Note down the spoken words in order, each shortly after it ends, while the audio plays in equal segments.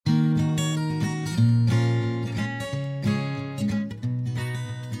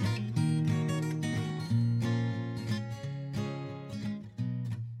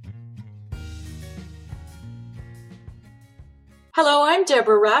Hello, I'm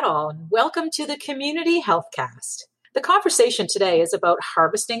Deborah Rattle, and welcome to the Community Healthcast. The conversation today is about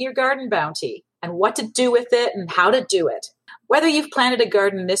harvesting your garden bounty and what to do with it and how to do it. Whether you've planted a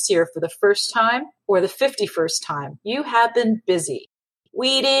garden this year for the first time or the 51st time, you have been busy.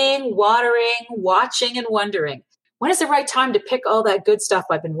 Weeding, watering, watching, and wondering, when is the right time to pick all that good stuff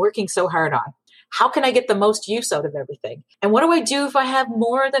I've been working so hard on? How can I get the most use out of everything? And what do I do if I have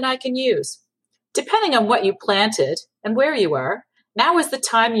more than I can use? Depending on what you planted and where you are, now is the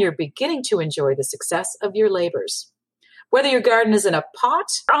time you're beginning to enjoy the success of your labors. Whether your garden is in a pot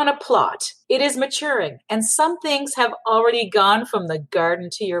or on a plot, it is maturing, and some things have already gone from the garden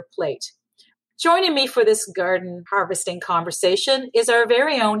to your plate. Joining me for this garden harvesting conversation is our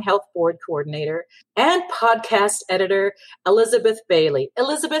very own health board coordinator and podcast editor, Elizabeth Bailey.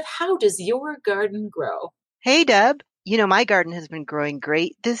 Elizabeth, how does your garden grow? Hey, Deb. My garden has been growing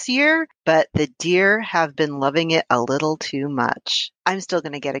great this year, but the deer have been loving it a little too much. I'm still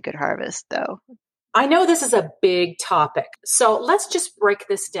going to get a good harvest, though. I know this is a big topic, so let's just break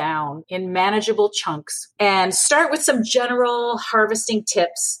this down in manageable chunks and start with some general harvesting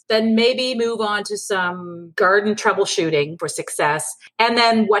tips, then maybe move on to some garden troubleshooting for success, and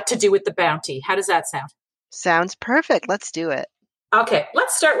then what to do with the bounty. How does that sound? Sounds perfect. Let's do it. Okay,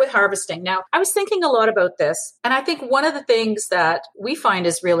 let's start with harvesting. Now, I was thinking a lot about this, and I think one of the things that we find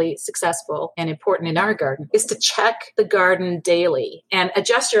is really successful and important in our garden is to check the garden daily and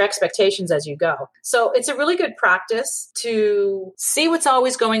adjust your expectations as you go. So it's a really good practice to see what's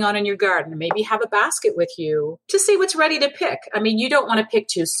always going on in your garden. Maybe have a basket with you to see what's ready to pick. I mean, you don't want to pick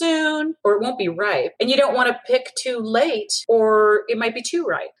too soon or it won't be ripe, and you don't want to pick too late or it might be too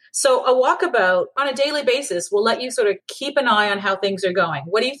ripe. So a walkabout on a daily basis will let you sort of keep an eye on how things are going.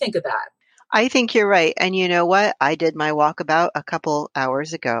 What do you think of that? I think you're right. And you know what? I did my walkabout a couple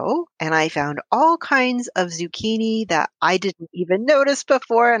hours ago, and I found all kinds of zucchini that I didn't even notice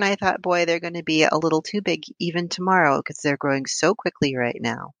before. And I thought, boy, they're going to be a little too big even tomorrow because they're growing so quickly right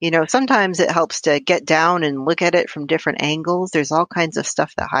now. Sometimes it helps to get down and look at it from different angles. There's all kinds of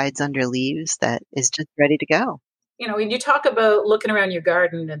stuff that hides under leaves that is just ready to go. When you talk about looking around your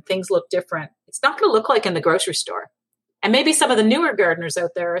garden and things look different, it's not going to look like in the grocery store. And maybe some of the newer gardeners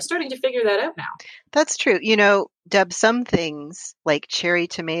out there are starting to figure that out now. That's true. Deb, some things like cherry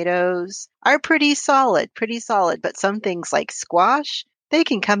tomatoes are pretty solid, but some things like squash, they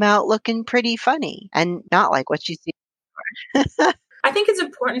can come out looking pretty funny and not like what you see. I think it's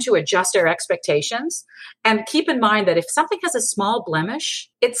important to adjust our expectations and keep in mind that if something has a small blemish,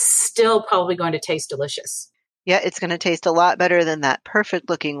 it's still probably going to taste delicious. Yeah, it's going to taste a lot better than that perfect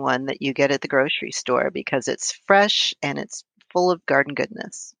looking one that you get at the grocery store because it's fresh and it's full of garden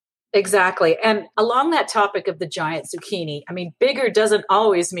goodness. Exactly. And along that topic of the giant zucchini, bigger doesn't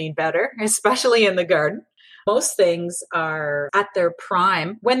always mean better, especially in the garden. Most things are at their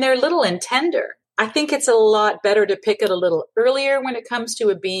prime when they're little and tender. I think it's a lot better to pick it a little earlier when it comes to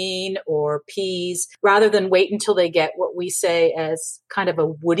a bean or peas, rather than wait until they get what we say as kind of a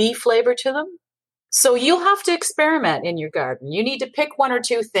woody flavor to them. So you'll have to experiment in your garden. You need to pick one or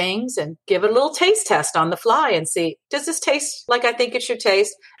two things and give it a little taste test on the fly and see, does this taste like I think it should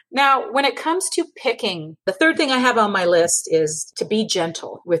taste? Now, when it comes to picking, the third thing I have on my list is to be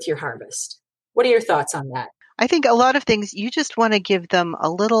gentle with your harvest. What are your thoughts on that? I think a lot of things, you just want to give them a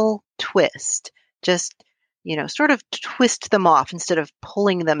little twist. Just sort of twist them off instead of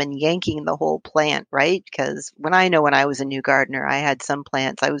pulling them and yanking the whole plant, right? Because when I was a new gardener, I had some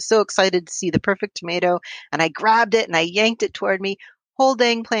plants. I was so excited to see the perfect tomato and I grabbed it and I yanked it toward me. Whole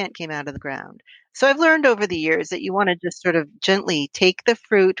dang plant came out of the ground. So I've learned over the years that you want to just sort of gently take the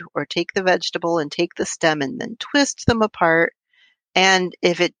fruit or take the vegetable and take the stem and then twist them apart. And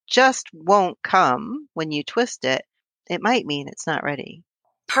if it just won't come when you twist it, it might mean it's not ready.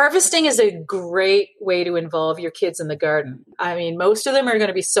 Harvesting is a great way to involve your kids in the garden. Most of them are going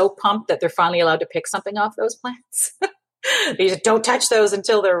to be so pumped that they're finally allowed to pick something off those plants. You just don't touch those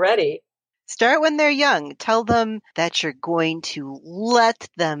until they're ready. Start when they're young. Tell them that you're going to let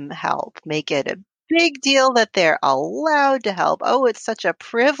them help. Make it a big deal that they're allowed to help. Oh, it's such a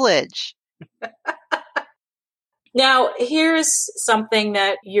privilege. Now, here's something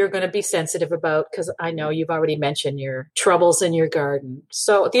that you're going to be sensitive about because I know you've already mentioned your troubles in your garden.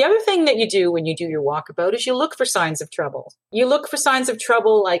 So the other thing that you do when you do your walkabout is you look for signs of trouble. You look for signs of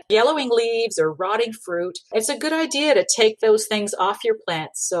trouble like yellowing leaves or rotting fruit. It's a good idea to take those things off your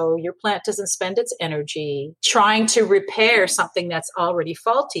plant so your plant doesn't spend its energy trying to repair something that's already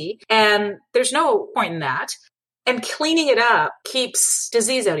faulty. And there's no point in that. And cleaning it up keeps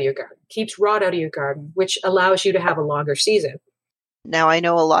disease out of your garden, keeps rot out of your garden, which allows you to have a longer season. Now, I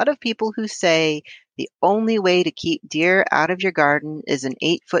know a lot of people who say the only way to keep deer out of your garden is an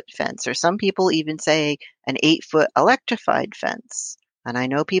 8-foot fence, or some people even say an 8-foot electrified fence. And I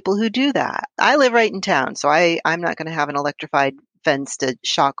know people who do that. I live right in town, so I'm not going to have an electrified fence to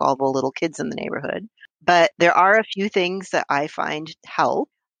shock all the little kids in the neighborhood. But there are a few things that I find help.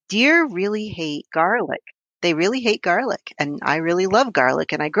 Deer really hate garlic. They really hate garlic, and I really love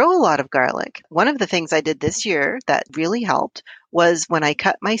garlic, and I grow a lot of garlic. One of the things I did this year that really helped was when I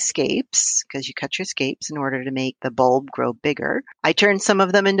cut my scapes, because you cut your scapes in order to make the bulb grow bigger. I turned some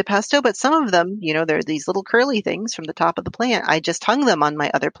of them into pesto, but some of them, they're these little curly things from the top of the plant. I just hung them on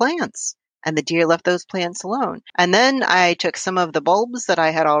my other plants, and the deer left those plants alone. And then I took some of the bulbs that I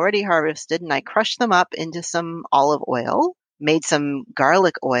had already harvested, and I crushed them up into some olive oil, made some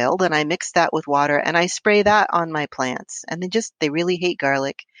garlic oil, then I mix that with water and I spray that on my plants. And they really hate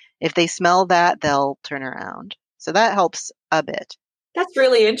garlic. If they smell that, they'll turn around. So that helps a bit. That's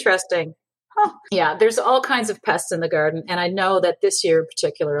really interesting. Huh. Yeah, there's all kinds of pests in the garden. And I know that this year in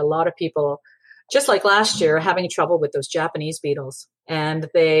particular, a lot of people, just like last year, are having trouble with those Japanese beetles. And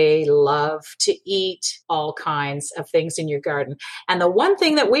they love to eat all kinds of things in your garden. And the one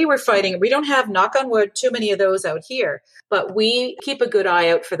thing that we were fighting, we don't have, knock on wood, too many of those out here, but we keep a good eye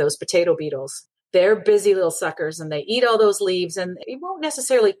out for those potato beetles. They're busy little suckers and they eat all those leaves, and they won't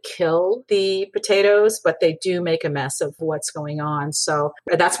necessarily kill the potatoes, but they do make a mess of what's going on. So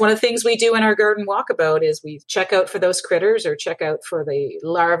that's one of the things we do in our garden walkabout is we check out for those critters or check out for the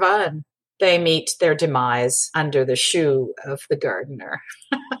larvae, and they meet their demise under the shoe of the gardener.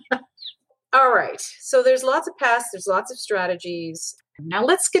 All right. So there's lots of pests. There's lots of strategies. Now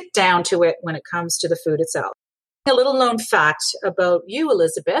let's get down to it when it comes to the food itself. A little known fact about you,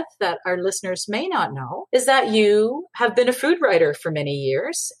 Elizabeth, that our listeners may not know is that you have been a food writer for many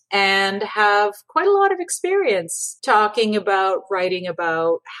years and have quite a lot of experience writing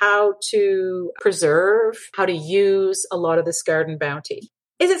about how to preserve, how to use a lot of this garden bounty.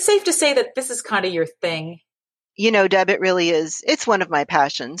 Is it safe to say that this is kind of your thing? Deb, it really is. It's one of my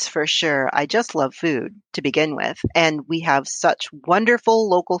passions for sure. I just love food to begin with. And we have such wonderful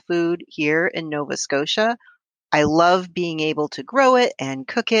local food here in Nova Scotia. I love being able to grow it and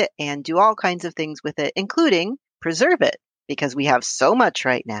cook it and do all kinds of things with it, including preserve it, because we have so much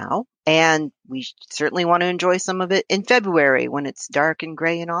right now. And we certainly want to enjoy some of it in February when it's dark and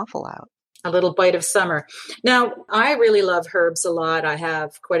gray and awful out. A little bite of summer. Now, I really love herbs a lot. I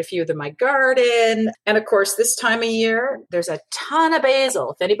have quite a few of them in my garden. And of course, this time of year, there's a ton of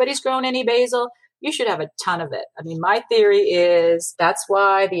basil. If anybody's grown any basil, you should have a ton of it. I mean, my theory is that's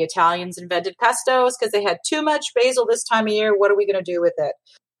why the Italians invented pestos, because they had too much basil this time of year. What are we going to do with it?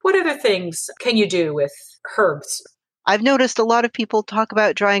 What other things can you do with herbs? I've noticed a lot of people talk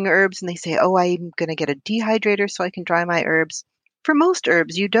about drying herbs and they say, oh, I'm going to get a dehydrator so I can dry my herbs. For most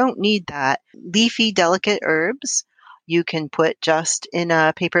herbs, you don't need that. Leafy, delicate herbs, you can put just in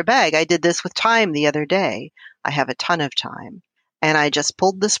a paper bag. I did this with thyme the other day. I have a ton of thyme. And I just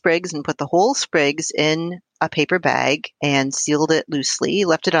pulled the sprigs and put the whole sprigs in a paper bag and sealed it loosely,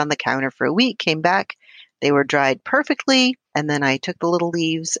 left it on the counter for a week, came back. They were dried perfectly. And then I took the little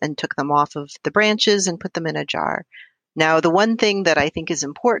leaves and took them off of the branches and put them in a jar. Now, the one thing that I think is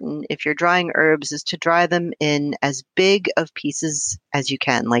important if you're drying herbs is to dry them in as big of pieces as you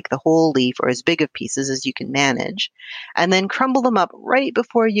can, like the whole leaf, or as big of pieces as you can manage, and then crumble them up right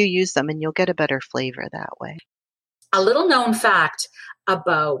before you use them, and you'll get a better flavor that way. A little known fact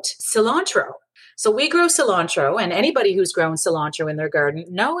about cilantro. So we grow cilantro, and anybody who's grown cilantro in their garden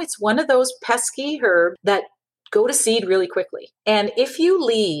know it's one of those pesky herbs that go to seed really quickly. And if you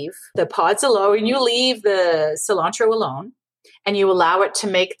leave the pods alone and you leave the cilantro alone and you allow it to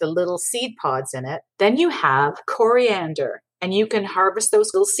make the little seed pods in it, then you have coriander and you can harvest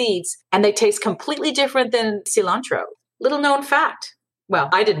those little seeds and they taste completely different than cilantro. Little known fact. Well,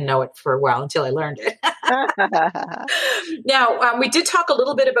 I didn't know it for a while until I learned it. Now, we did talk a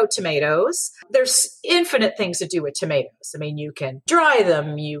little bit about tomatoes. There's infinite things to do with tomatoes. I mean, you can dry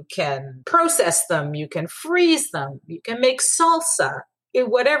them, you can process them, you can freeze them, you can make salsa,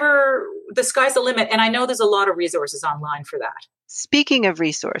 whatever, the sky's the limit. And I know there's a lot of resources online for that. Speaking of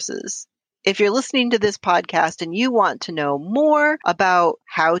resources, if you're listening to this podcast and you want to know more about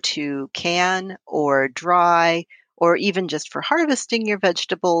how to can or dry, or even just for harvesting your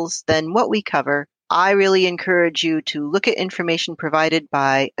vegetables, then what we cover, I really encourage you to look at information provided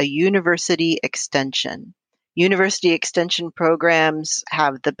by a university extension. University extension programs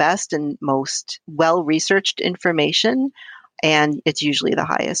have the best and most well-researched information, and it's usually the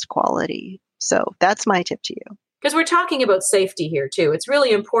highest quality. So that's my tip to you. Because we're talking about safety here too. It's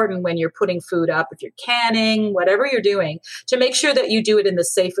really important when you're putting food up, if you're canning, whatever you're doing, to make sure that you do it in the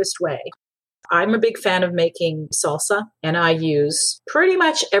safest way. I'm a big fan of making salsa, and I use pretty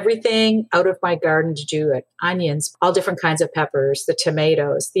much everything out of my garden to do it. Onions, all different kinds of peppers, the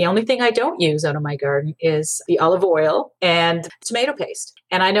tomatoes. The only thing I don't use out of my garden is the olive oil and tomato paste.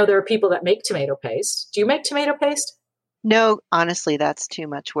 And I know there are people that make tomato paste. Do you make tomato paste? No, honestly, that's too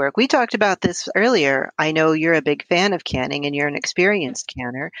much work. We talked about this earlier. I know you're a big fan of canning and you're an experienced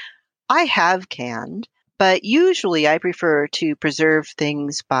canner. I have canned, but usually I prefer to preserve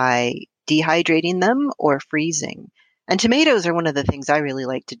things by dehydrating them or freezing. And tomatoes are one of the things I really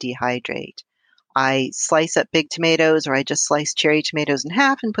like to dehydrate. I slice up big tomatoes, or I just slice cherry tomatoes in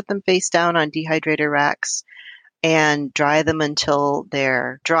half and put them face down on dehydrator racks and dry them until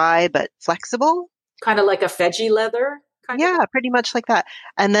they're dry but flexible. Kind of like a veggie leather? Yeah, pretty much like that.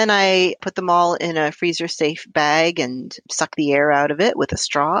 And then I put them all in a freezer safe bag and suck the air out of it with a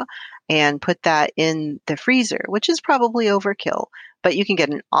straw and put that in the freezer, which is probably overkill. But you can get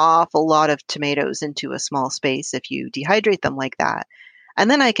an awful lot of tomatoes into a small space if you dehydrate them like that.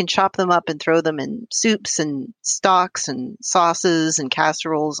 And then I can chop them up and throw them in soups and stocks and sauces and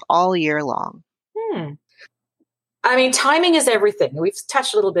casseroles all year long. I mean, timing is everything. We've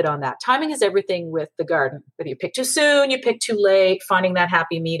touched a little bit on that. Timing is everything with the garden. Whether you pick too soon, you pick too late, finding that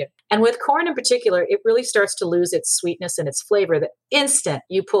happy medium. And with corn in particular, it really starts to lose its sweetness and its flavor the instant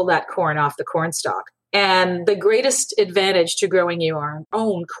you pull that corn off the corn stalk. And the greatest advantage to growing your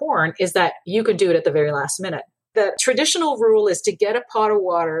own corn is that you can do it at the very last minute. The traditional rule is to get a pot of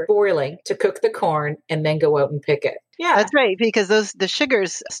water boiling to cook the corn and then go out and pick it. Yeah. That's right, because the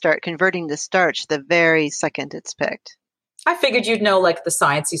sugars start converting to starch the very second it's picked. I figured you'd know like the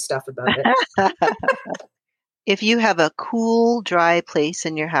sciencey stuff about it. If you have a cool, dry place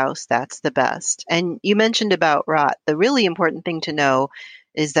in your house, that's the best. And you mentioned about rot. The really important thing to know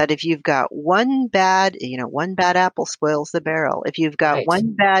is that if you've got one bad apple spoils the barrel. If you've got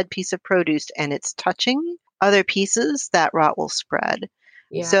one bad piece of produce and it's touching other pieces, that rot will spread.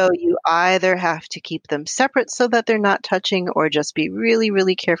 Yeah. So you either have to keep them separate so that they're not touching, or just be really,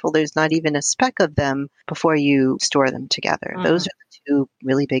 really careful there's not even a speck of them before you store them together. Those are the two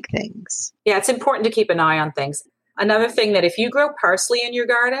really big things. Yeah, it's important to keep an eye on things. Another thing, that if you grow parsley in your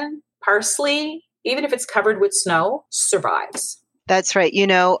garden, parsley, even if it's covered with snow, survives. That's right.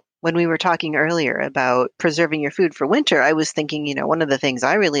 When we were talking earlier about preserving your food for winter, I was thinking, one of the things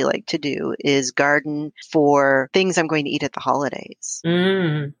I really like to do is garden for things I'm going to eat at the holidays.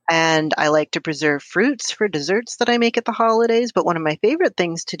 And I like to preserve fruits for desserts that I make at the holidays. But one of my favorite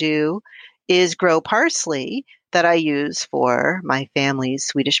things to do is grow parsley that I use for my family's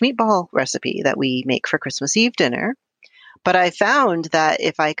Swedish meatball recipe that we make for Christmas Eve dinner. But I found that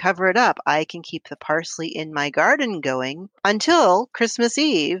if I cover it up, I can keep the parsley in my garden going until Christmas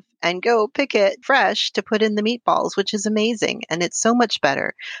Eve and go pick it fresh to put in the meatballs, which is amazing. And it's so much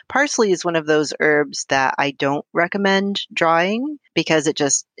better. Parsley is one of those herbs that I don't recommend drying because it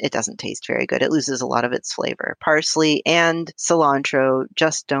doesn't taste very good. It loses a lot of its flavor. Parsley and cilantro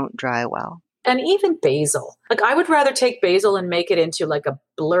just don't dry well. And even basil. Like, I would rather take basil and make it into like a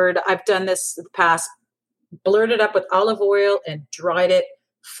blurred. I've done this in the past. Blurred it up with olive oil and dried it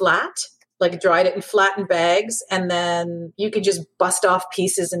flat, dried it in flattened bags. And then you can just bust off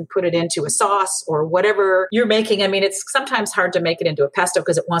pieces and put it into a sauce or whatever you're making. I mean, it's sometimes hard to make it into a pesto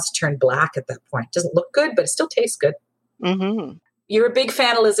because it wants to turn black at that point. It doesn't look good, but it still tastes good. Mm-hmm. You're a big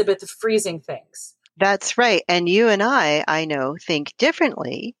fan, Elizabeth, of freezing things. That's right. And you and I know, think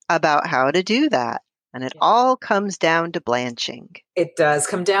differently about how to do that. And it all comes down to blanching. It does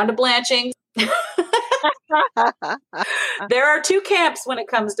come down to blanching. There are two camps when it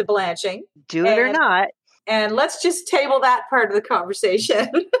comes to blanching. Do it or not. And let's just table that part of the conversation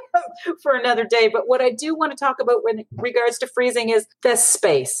for another day. But what I do want to talk about when regards to freezing is the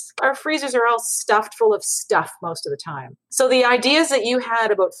space. Our freezers are all stuffed full of stuff most of the time. So the ideas that you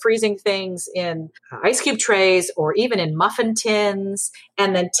had about freezing things in ice cube trays or even in muffin tins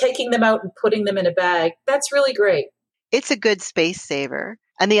and then taking them out and putting them in a bag, that's really great. It's a good space saver.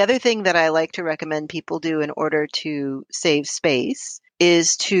 And the other thing that I like to recommend people do in order to save space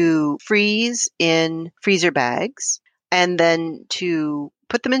is to freeze in freezer bags and then to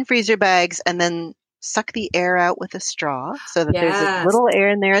put them in freezer bags and then suck the air out with a straw so that there's as little air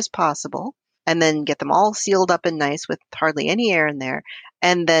in there as possible, and then get them all sealed up and nice with hardly any air in there,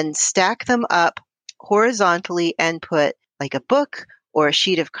 and then stack them up horizontally and put like a book or a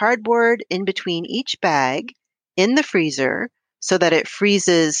sheet of cardboard in between each bag in the freezer so that it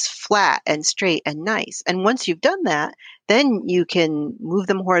freezes flat and straight and nice. And once you've done that, then you can move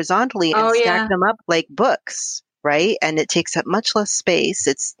them horizontally and stack them up like books. right? And it takes up much less space.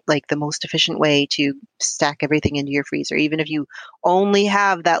 It's like the most efficient way to stack everything into your freezer. Even if you only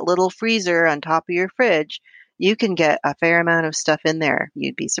have that little freezer on top of your fridge, you can get a fair amount of stuff in there.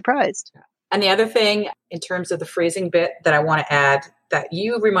 You'd be surprised. And the other thing in terms of the freezing bit that I want to add that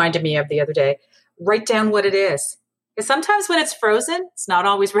you reminded me of the other day, write down what it is. Because sometimes when it's frozen, it's not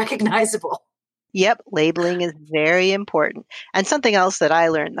always recognizable. Yep, labeling is very important. And something else that I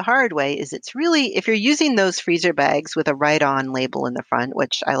learned the hard way is it's really, if you're using those freezer bags with a write on label in the front,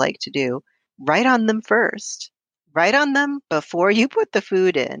 which I like to do, write on them first. Write on them before you put the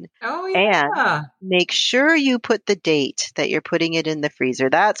food in. Oh, yeah. And make sure you put the date that you're putting it in the freezer.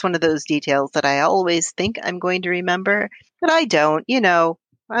 That's one of those details that I always think I'm going to remember, but I don't.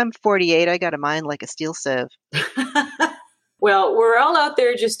 I'm 48. I got a mind like a steel sieve. Well, we're all out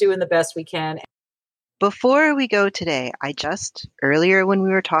there just doing the best we can. Before we go today, earlier when we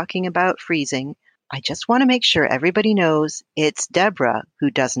were talking about freezing, I just want to make sure everybody knows it's Deborah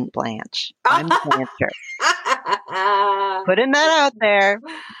who doesn't blanch. I'm the blancher. Putting that out there.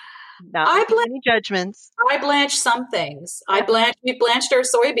 Not any judgments. I blanch some things. We blanched our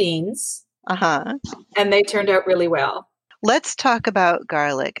soybeans. Uh-huh. And they turned out really well. Let's talk about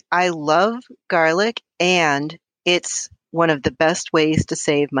garlic. I love garlic, and it's one of the best ways to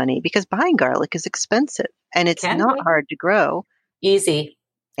save money because buying garlic is expensive and it's not hard to grow. Easy.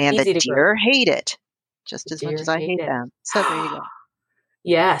 And the deer hate it just as much as I hate them. So there you go.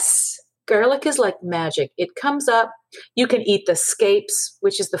 Yes. Garlic is like magic. It comes up. You can eat the scapes,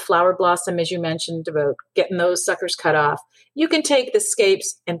 which is the flower blossom, as you mentioned, about getting those suckers cut off. You can take the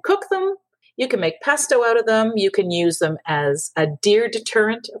scapes and cook them. You can make pesto out of them. You can use them as a deer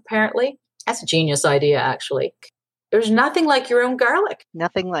deterrent, apparently. That's a genius idea, actually. There's nothing like your own garlic.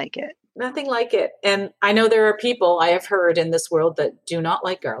 Nothing like it. Nothing like it. And I know there are people I have heard in this world that do not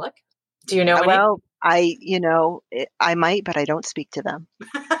like garlic. Do you know any? Well, I might, but I don't speak to them.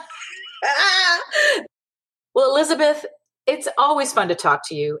 Well, Elizabeth, it's always fun to talk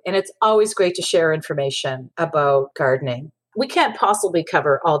to you, and it's always great to share information about gardening. We can't possibly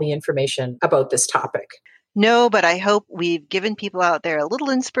cover all the information about this topic. No, but I hope we've given people out there a little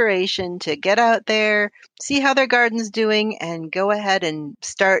inspiration to get out there, see how their garden's doing, and go ahead and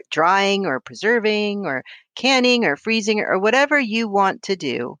start drying or preserving or canning or freezing or whatever you want to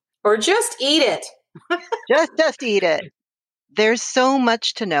do. Or just eat it. Just eat it. There's so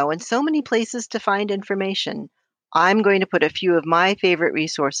much to know and so many places to find information. I'm going to put a few of my favorite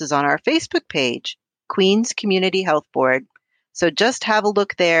resources on our Facebook page, Queens Community Health Board. So just have a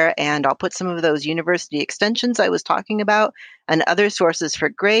look there, and I'll put some of those university extensions I was talking about and other sources for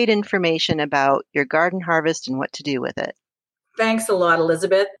great information about your garden harvest and what to do with it. Thanks a lot,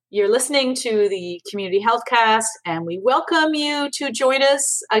 Elizabeth. You're listening to the Community Healthcast, and we welcome you to join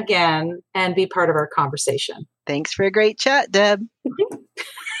us again and be part of our conversation. Thanks for a great chat, Deb.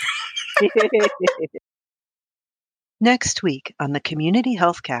 Next week on the Community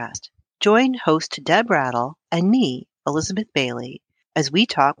Healthcast, join host Deb Rattle and me, Elizabeth Bailey, as we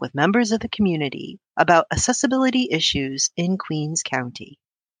talk with members of the community about accessibility issues in Queens County.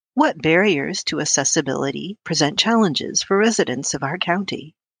 What barriers to accessibility present challenges for residents of our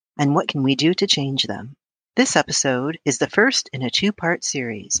county, and what can we do to change them? This episode is the first in a two-part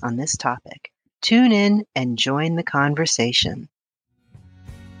series on this topic. Tune in and join the conversation.